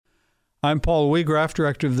I'm Paul Wiegraff,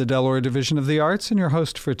 Director of the Delaware Division of the Arts, and your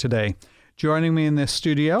host for today. Joining me in this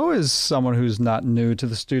studio is someone who's not new to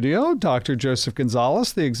the studio, Dr. Joseph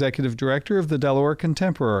Gonzales, the Executive Director of the Delaware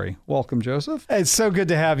Contemporary. Welcome, Joseph. It's so good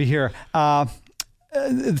to have you here.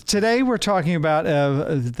 Today we're talking about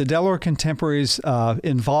the Delaware Contemporary's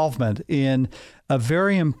involvement in a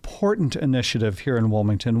very important initiative here in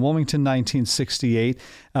Wilmington 1968.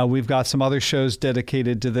 We've got some other shows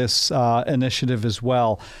dedicated to this initiative as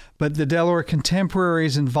well. But the Delaware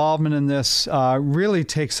Contemporary's involvement in this really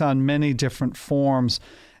takes on many different forms.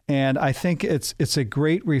 And I think it's a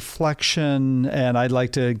great reflection, and I'd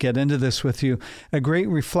like to get into this with you, a great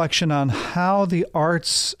reflection on how the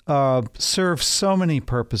arts serve so many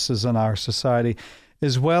purposes in our society,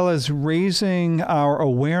 as well as raising our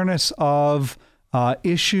awareness of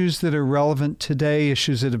issues that are relevant today,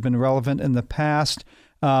 issues that have been relevant in the past,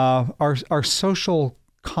 our social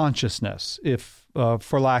consciousness, if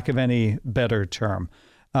for lack of any better term.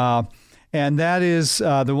 And that is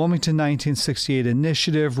the Wilmington 1968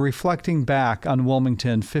 initiative, reflecting back on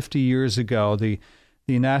Wilmington 50 years ago, the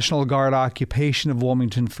National Guard occupation of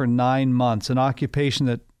Wilmington for 9 months, an occupation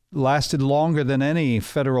that lasted longer than any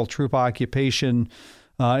federal troop occupation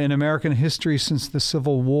in American history since the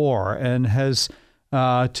Civil War, and has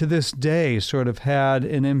to this day sort of had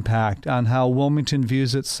an impact on how Wilmington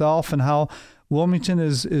views itself and how Wilmington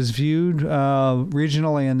is viewed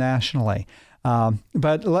regionally and nationally.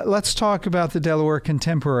 But let's talk about the Delaware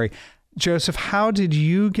Contemporary. Joseph, how did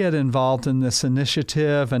you get involved in this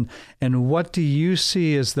initiative, and what do you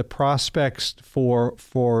see as the prospects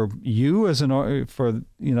for you as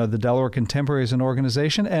the Delaware Contemporary as an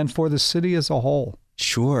organization and for the city as a whole?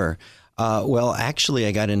 Sure. Well, actually,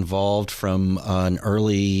 I got involved from an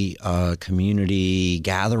early community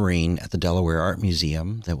gathering at the Delaware Art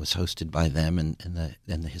Museum that was hosted by them and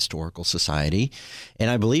the Historical Society. And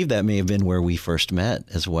I believe that may have been where we first met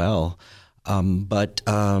as well. But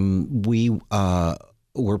we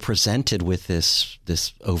were presented with this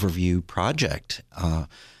overview project.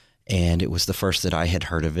 And it was the first that I had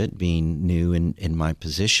heard of it, being new in my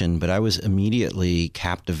position. But I was immediately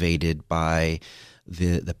captivated by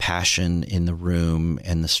the passion in the room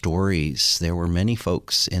and the stories. There were many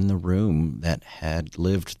folks in the room that had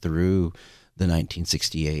lived through the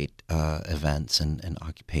 1968 events and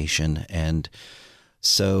occupation. And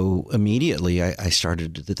so immediately I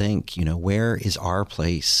started to think, where is our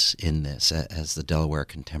place in this as the Delaware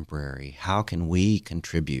Contemporary? How can we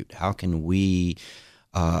contribute? How can we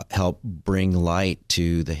help bring light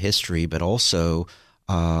to the history, but also,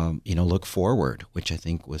 look forward, which I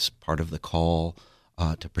think was part of the call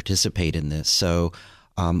to participate in this. So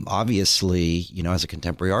obviously, as a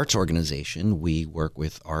contemporary arts organization, we work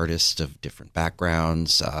with artists of different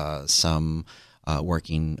backgrounds, some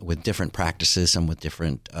working with different practices, some with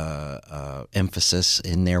different emphasis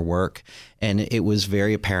in their work. And it was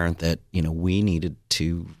very apparent that, we needed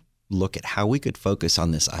to look at how we could focus on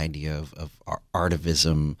this idea of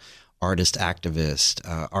artivism, artist activist,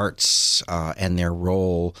 arts and their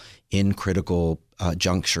role in critical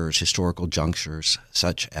junctures, historical junctures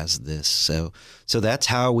such as this. So that's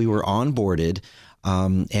how we were onboarded.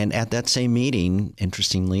 And at that same meeting,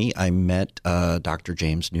 interestingly, I met Dr.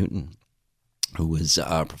 James Newton, who was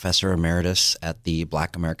professor emeritus at the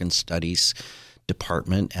Black American Studies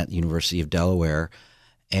Department at the University of Delaware.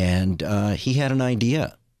 And he had an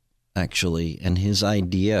idea, actually, and his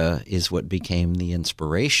idea is what became the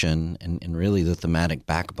inspiration and really the thematic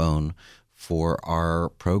backbone for our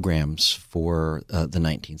programs for the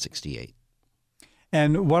 1968.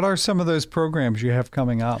 And what are some of those programs you have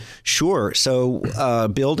coming up? Sure. So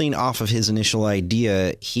building off of his initial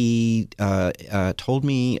idea, he told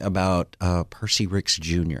me about Percy Ricks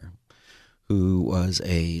Jr., who was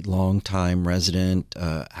a longtime resident,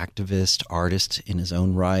 activist, artist in his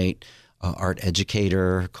own right, art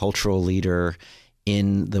educator, cultural leader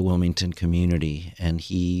in the Wilmington community. And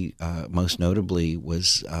he most notably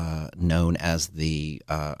was known as the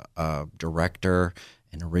director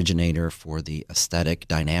and originator for the Aesthetic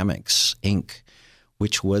Dynamics, Inc.,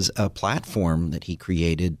 which was a platform that he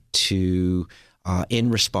created to, out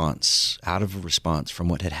of response from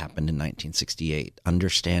what had happened in 1968,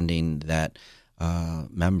 understanding that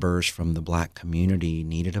members from the Black community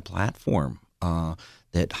needed a platform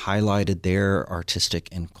that highlighted their artistic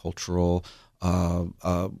and cultural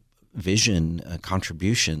vision,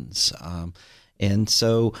 contributions. And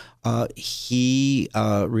so he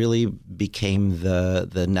really became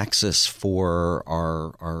the nexus for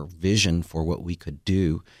our vision for what we could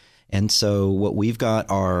do. And so what we've got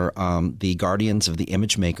are the Guardians of the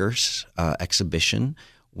Image Makers exhibition,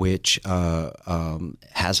 which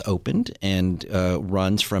has opened and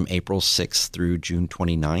runs from April 6th through June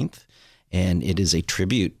 29th. And it is a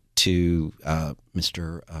tribute to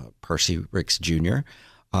Mr. Percy Ricks Jr.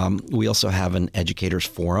 We also have an educators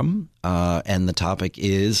forum, and the topic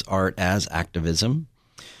is Art as Activism.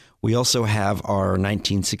 We also have our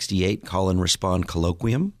 1968 Call and Respond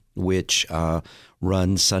Colloquium, which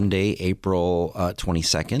runs Sunday, April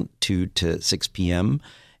 22nd, 2 to 6 p.m.,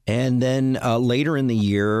 and then later in the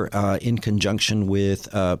year, in conjunction with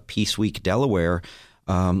Peace Week Delaware,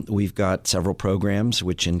 we've got several programs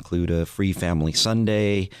which include a Free Family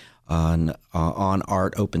Sunday, on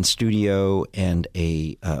Art Open Studio, and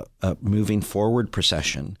a Moving Forward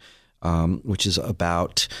procession, which is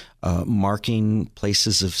about marking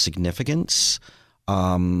places of significance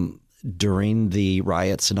during the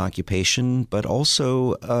riots and occupation, but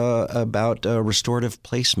also about restorative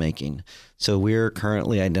placemaking. So we're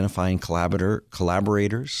currently identifying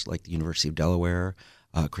collaborators like the University of Delaware,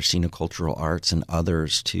 Christina Cultural Arts, and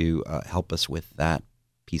others to help us with that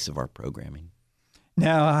piece of our programming.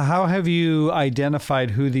 Now, how have you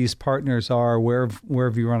identified who these partners are? Where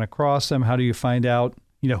have you run across them? How do you find out,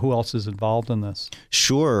 who else is involved in this?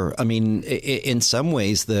 Sure. I mean, in some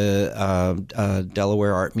ways, the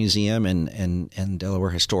Delaware Art Museum and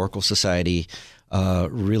Delaware Historical Society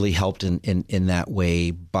really helped in that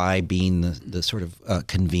way by being the sort of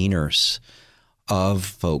conveners of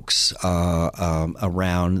folks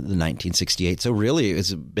around the 1968. So really,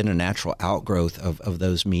 it's been a natural outgrowth of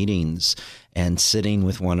those meetings and sitting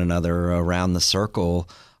with one another around the circle,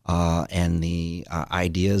 and the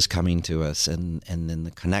ideas coming to us, and then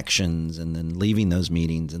the connections, and then leaving those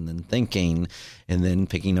meetings, and then thinking, and then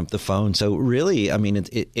picking up the phone. So really, I mean,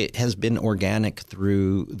 it has been organic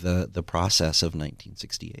through the process of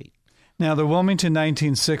 1968. Now, the Wilmington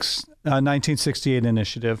 1968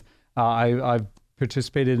 initiative, I've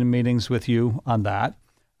participated in meetings with you on that.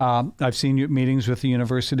 I've seen you at meetings with the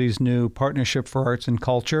university's new Partnership for Arts and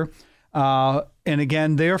Culture. And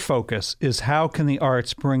again, their focus is how can the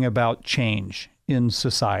arts bring about change in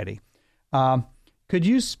society? Could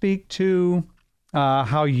you speak to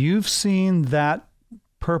how you've seen that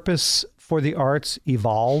purpose for the arts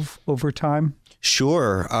evolve over time?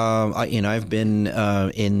 Sure. I've been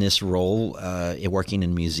in this role working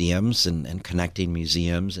in museums and connecting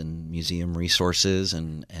museums and museum resources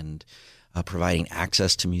and providing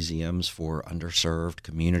access to museums for underserved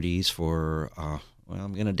communities for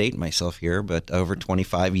I'm going to date myself here, but over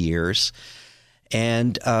 25 years.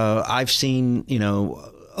 And I've seen,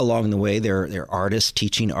 along the way, there are artists,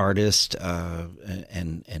 teaching artists,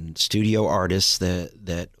 and studio artists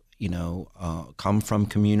that come from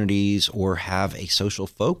communities or have a social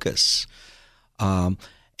focus,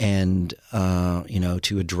 and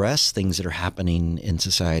to address things that are happening in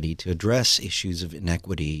society, to address issues of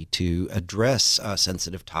inequity, to address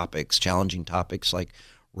sensitive topics, challenging topics like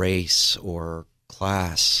race or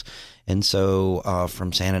class. And so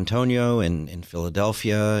from San Antonio and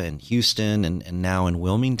Philadelphia and Houston and now in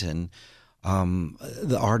Wilmington,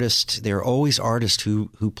 the artists, there are always artists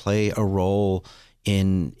who play a role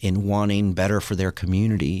in wanting better for their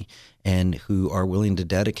community and who are willing to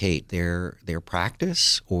dedicate their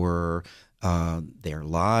practice or their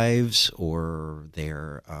lives or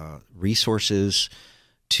their resources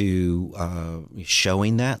to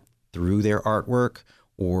showing that through their artwork,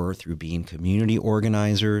 or through being community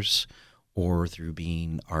organizers, or through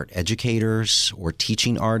being art educators or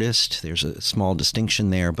teaching artists. There's a small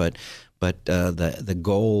distinction there, but the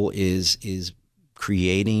goal is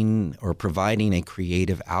creating or providing a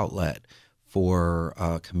creative outlet for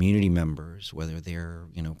community members, whether they're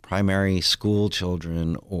primary school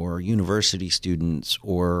children or university students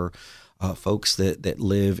or folks that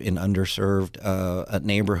live in underserved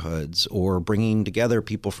neighborhoods, or bringing together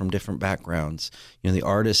people from different backgrounds. The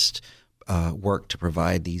artists work to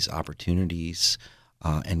provide these opportunities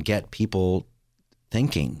and get people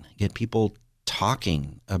thinking, get people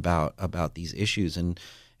talking about these issues. And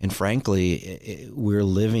frankly, we're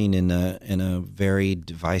living in a very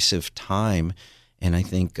divisive time. And I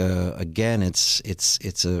think again,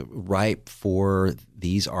 it's ripe for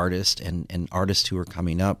these artists and artists who are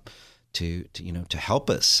coming up to help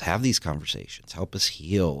us have these conversations, help us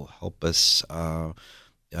heal, help us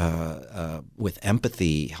with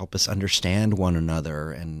empathy, help us understand one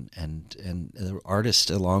another, and the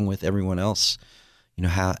artists, along with everyone else,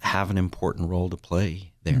 have an important role to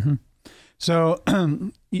play there. Mm-hmm. So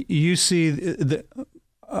you see,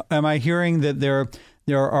 am I hearing that there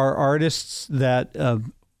are artists that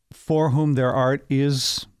for whom their art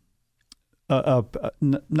is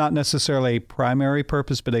not necessarily a primary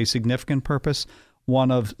purpose, but a significant purpose,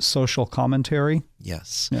 one of social commentary.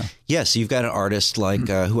 Yes. Yeah. Yes, you've got an artist like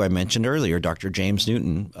who I mentioned earlier, Dr. James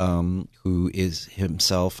Newton, who is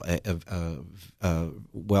himself a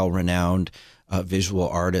well-renowned visual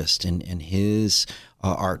artist, and his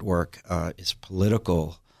artwork is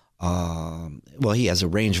political. Well, he has a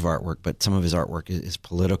range of artwork, but some of his artwork is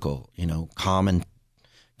political,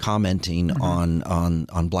 commenting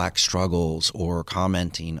on Black struggles or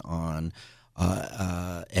commenting on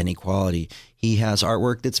inequality. He has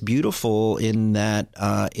artwork that's beautiful in that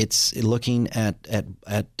it's looking at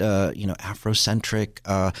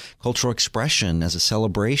Afrocentric cultural expression as a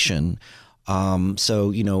celebration.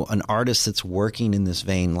 So an artist that's working in this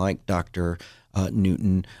vein, like Dr.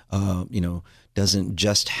 Newton, doesn't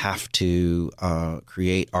just have to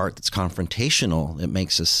create art that's confrontational. It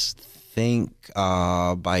makes us think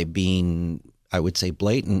by being, I would say,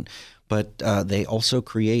 blatant. But they also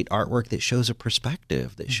create artwork that shows a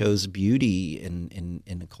perspective, that shows beauty in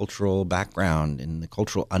the cultural background, in the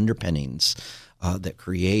cultural underpinnings that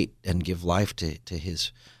create and give life to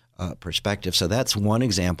his perspective. So that's one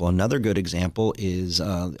example. Another good example is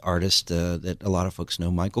the artist that a lot of folks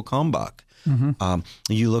know, Michael Kalmbach.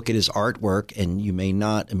 You look at his artwork and you may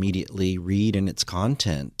not immediately read in its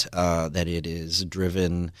content that it is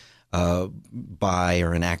driven by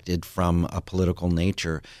or enacted from a political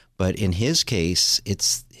nature. But in his case,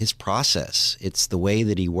 it's his process. It's the way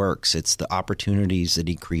that he works. It's the opportunities that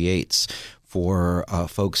he creates for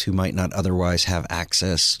folks who might not otherwise have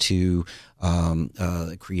access to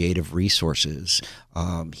creative resources.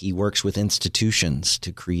 He works with institutions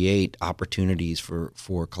to create opportunities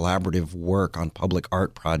for collaborative work on public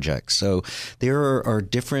art projects. So there are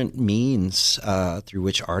different means through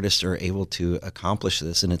which artists are able to accomplish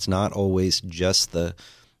this, and it's not always just through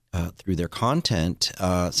their content.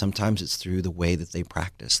 Sometimes it's through the way that they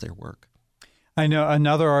practice their work. I know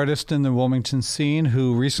another artist in the Wilmington scene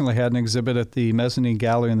who recently had an exhibit at the Mezzanine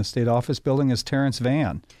Gallery in the State Office Building is Terrence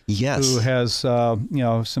Vann. Yes. Who has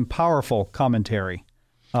some powerful commentary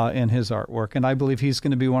in his artwork. And I believe he's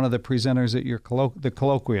going to be one of the presenters at your the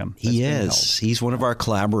colloquium. He is. He's one of our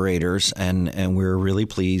collaborators, and we're really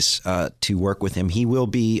pleased to work with him. He will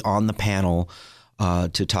be on the panel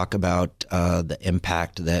to talk about the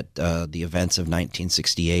impact that the events of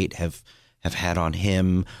 1968 have had on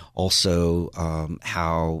him. Also,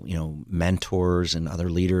 how mentors and other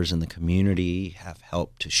leaders in the community have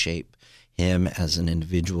helped to shape him as an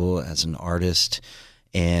individual, as an artist.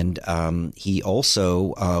 And he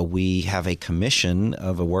also, we have a commission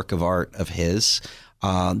of a work of art of his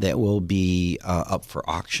that will be up for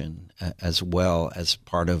auction as well as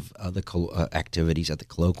part of the activities at the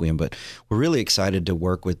colloquium. But we're really excited to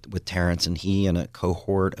work with Terrence, and he and a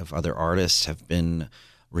cohort of other artists have been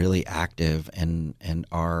really active and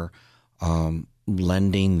are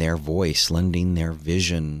lending their voice, lending their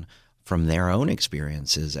vision from their own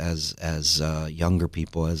experiences as younger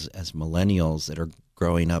people, as millennials that are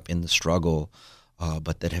growing up in the struggle,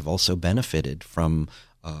 but that have also benefited from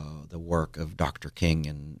the work of Dr. King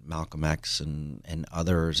and Malcolm X and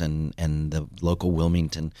others, and the local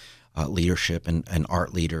Wilmington leadership and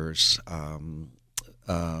art leaders.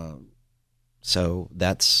 So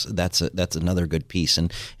that's another good piece,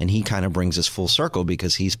 and he kind of brings us full circle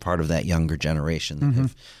because he's part of that younger generation that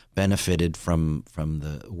have benefited from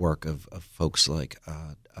the work of folks like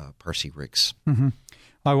Percy Ricks.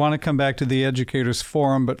 I want to come back to the Educators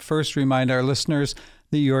Forum, but first remind our listeners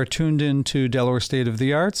that you are tuned in to Delaware State of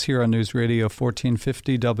the Arts here on News Radio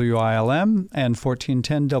 1450 WILM and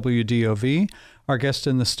 1410 WDOV. Our guest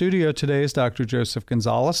in the studio today is Dr. Joseph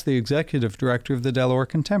Gonzales, the Executive Director of the Delaware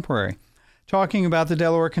Contemporary, talking about the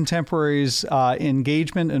Delaware Contemporary's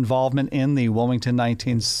involvement in the Wilmington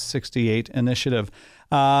 1968 initiative.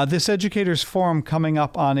 This Educators Forum coming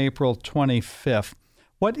up on April 25th.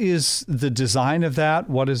 What is the design of that?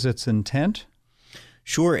 What is its intent?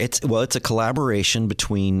 Sure. It's a collaboration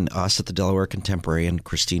between us at the Delaware Contemporary and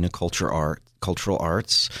Christina Cultural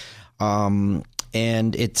Arts.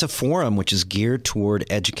 And it's a forum which is geared toward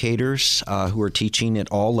educators who are teaching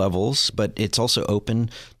at all levels, but it's also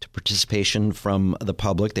open to participation from the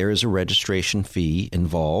public. There is a registration fee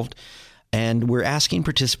involved. And we're asking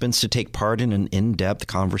participants to take part in an in-depth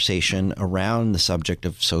conversation around the subject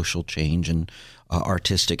of social change and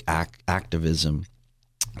artistic activism.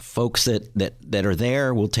 Folks that are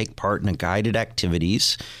there will take part in guided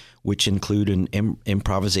activities, which include an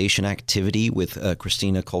improvisation activity with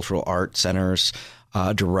Christina Cultural Art Center's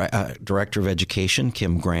Director of Education,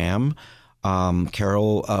 Kim Graham.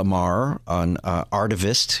 Carol Marr, an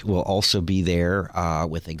artivist, will also be there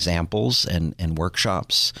with examples and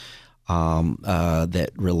workshops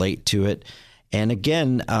that relate to it. And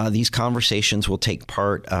again, these conversations will take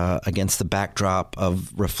part against the backdrop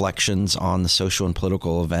of reflections on the social and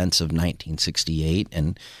political events of 1968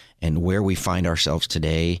 and where we find ourselves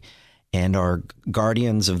today. And our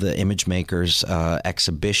Guardians of the Image Makers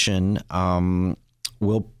exhibition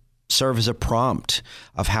will serve as a prompt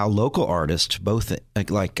of how local artists, both,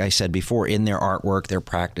 like I said before, in their artwork, their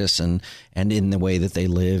practice, and in the way that they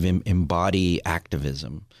live, embody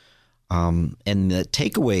activism. And the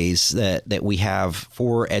takeaways that we have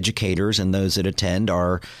for educators and those that attend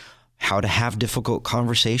are how to have difficult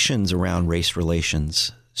conversations around race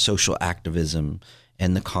relations, social activism,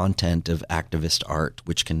 and the content of activist art,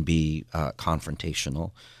 which can be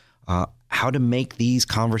confrontational. How to make these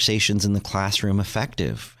conversations in the classroom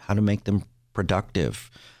effective, how to make them productive.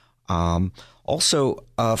 Also,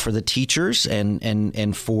 for the teachers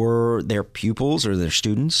and for their pupils or their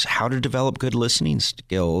students, how to develop good listening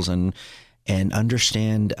skills and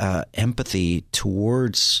understand empathy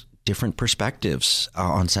towards different perspectives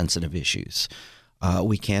on sensitive issues.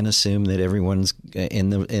 We can't assume that everyone's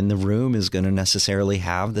in the room is going to necessarily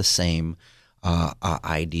have the same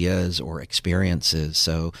ideas or experiences.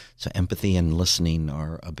 So empathy and listening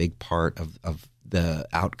are a big part of the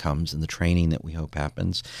outcomes and the training that we hope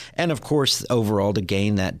happens. And of course, overall, to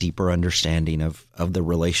gain that deeper understanding of the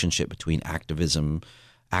relationship between activism,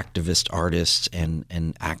 activist artists, and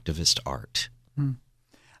activist art.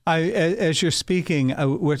 As you're speaking,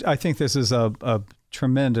 which I think this is a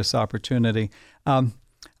tremendous opportunity.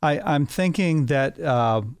 I'm thinking that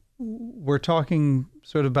we're talking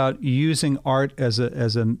sort of about using art as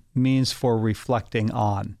a means for reflecting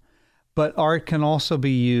on, but art can also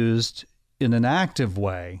be used in an active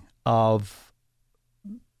way of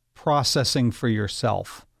processing for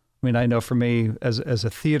yourself. I mean, I know for me as a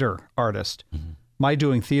theater artist, my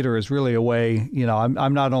doing theater is really a way,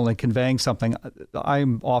 I'm not only conveying something,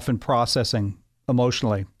 I'm often processing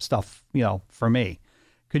emotionally stuff, for me.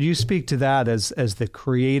 Could you speak to that as the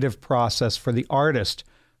creative process for the artist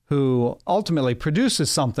who ultimately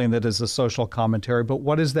produces something that is a social commentary, but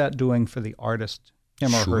what is that doing for the artist,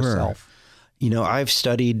 him or herself? I've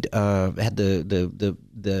studied, had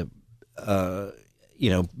the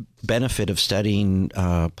benefit of studying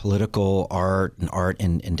political art and art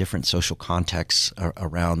in different social contexts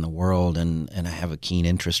around the world, and I have a keen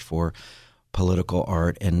interest for political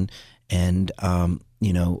art, and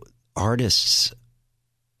artists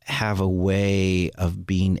have a way of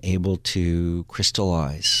being able to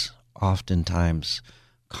crystallize oftentimes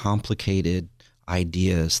complicated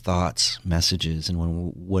ideas, thoughts, messages,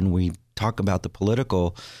 and when we talk about the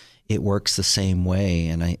political, it works the same way.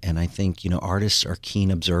 And I think artists are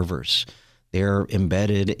keen observers. They're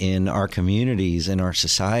embedded in our communities, in our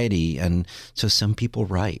society, and so some people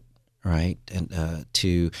write, right, and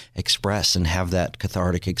to express and have that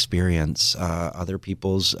cathartic experience. Other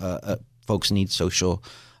people's folks need social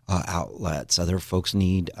outlets. Other folks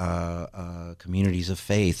need communities of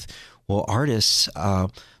faith. Well, artists,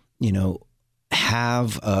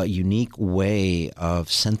 have a unique way of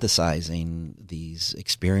synthesizing these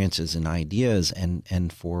experiences and ideas,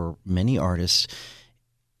 and for many artists,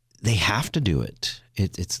 they have to do it.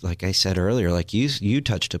 It's like I said earlier, like you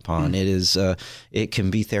touched upon. It is it can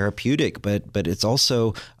be therapeutic, but it's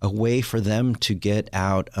also a way for them to get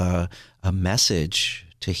out a message,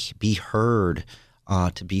 to be heard,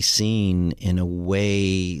 to be seen in a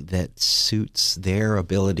way that suits their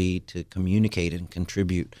ability to communicate and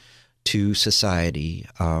contribute to society.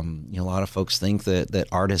 A lot of folks think that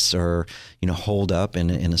artists are, holed up in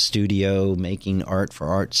a studio making art for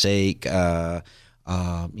art's sake,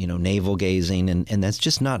 navel gazing, and that's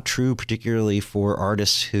just not true, particularly for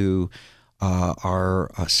artists who are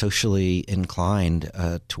socially inclined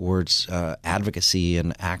towards advocacy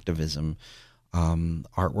and activism.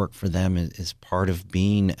 Artwork for them is part of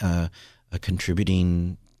being a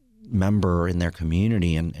contributing member in their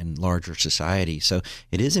community and larger society. So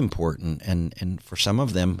it is important. And for some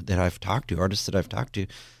of them that I've talked to, artists that I've talked to,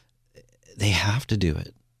 they have to do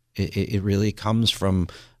it. It really comes from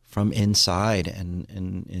inside, and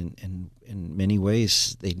in many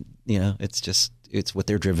ways it's what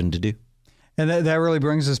they're driven to do. And that really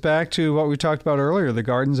brings us back to what we talked about earlier, the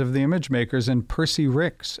Gardens of the Image Makers and Percy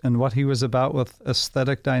Ricks and what he was about with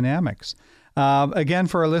aesthetic dynamics. Again,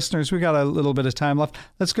 for our listeners, we got a little bit of time left.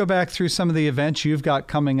 Let's go back through some of the events you've got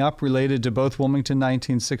coming up related to both Wilmington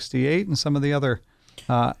 1968 and some of the other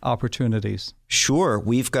opportunities? Sure.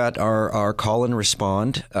 We've got our call and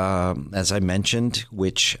respond, as I mentioned,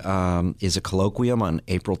 which is a colloquium on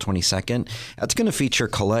April 22nd. That's going to feature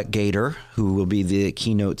Colette Gator, who will be the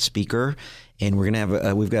keynote speaker. And we're going to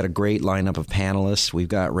have we've got a great lineup of panelists. We've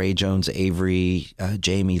got Ray Jones Avery,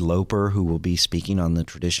 Jamie Loper, who will be speaking on the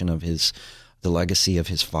tradition of the legacy of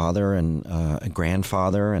his father and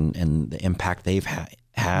grandfather, and the impact they've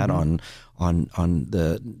had on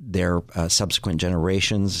their subsequent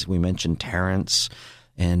generations. We mentioned Terrence,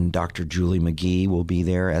 and Dr. Julie McGee will be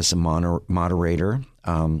there as a moderator.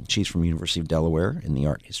 She's from University of Delaware in the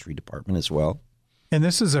Art History Department as well. And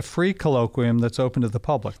this is a free colloquium that's open to the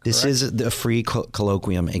public, correct? This is a free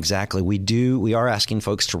colloquium, exactly. We are asking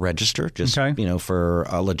folks to register, just for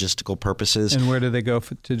logistical purposes. And where do they go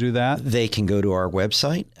to do that? They can go to our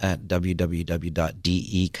website at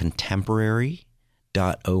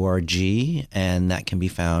www.decontemporary.org, and that can be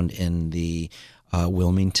found in the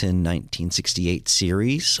Wilmington 1968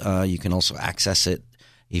 series. You can also access it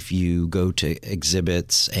if you go to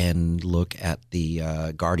exhibits and look at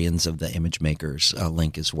the Guardians of the Image Makers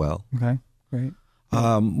link as well. Okay, great.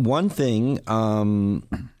 One thing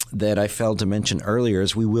that I failed to mention earlier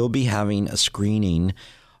is we will be having a screening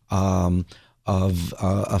of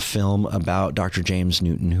a film about Dr. James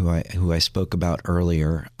Newton, who I spoke about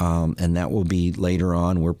earlier, and that will be later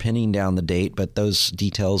on. We're pinning down the date, but those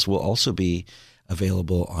details will also be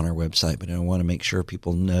available on our website. But I want to make sure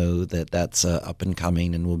people know that that's up and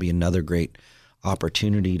coming, and will be another great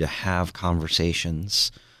opportunity to have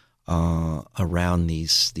conversations around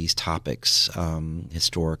these topics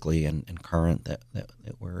historically and current that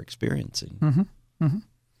we're experiencing. Mm-hmm. Mm-hmm.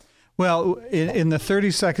 Well, in the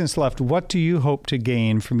 30 seconds left, what do you hope to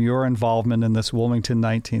gain from your involvement in this Wilmington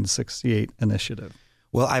 1968 initiative?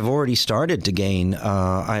 Well, I've already started to gain.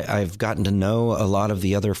 I've gotten to know a lot of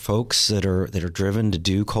the other folks that are driven to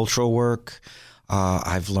do cultural work.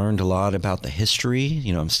 I've learned a lot about the history.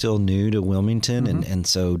 I'm still new to Wilmington, and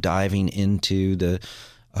so diving into the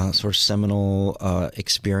sort of seminal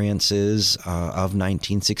experiences of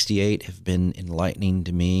 1968 have been enlightening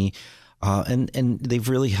to me. And they've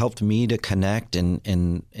really helped me to connect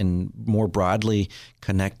and more broadly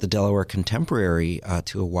connect the Delaware Contemporary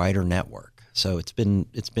to a wider network. So it's been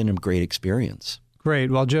a great experience.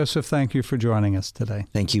 Great. Well, Joseph, thank you for joining us today.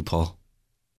 Thank you, Paul.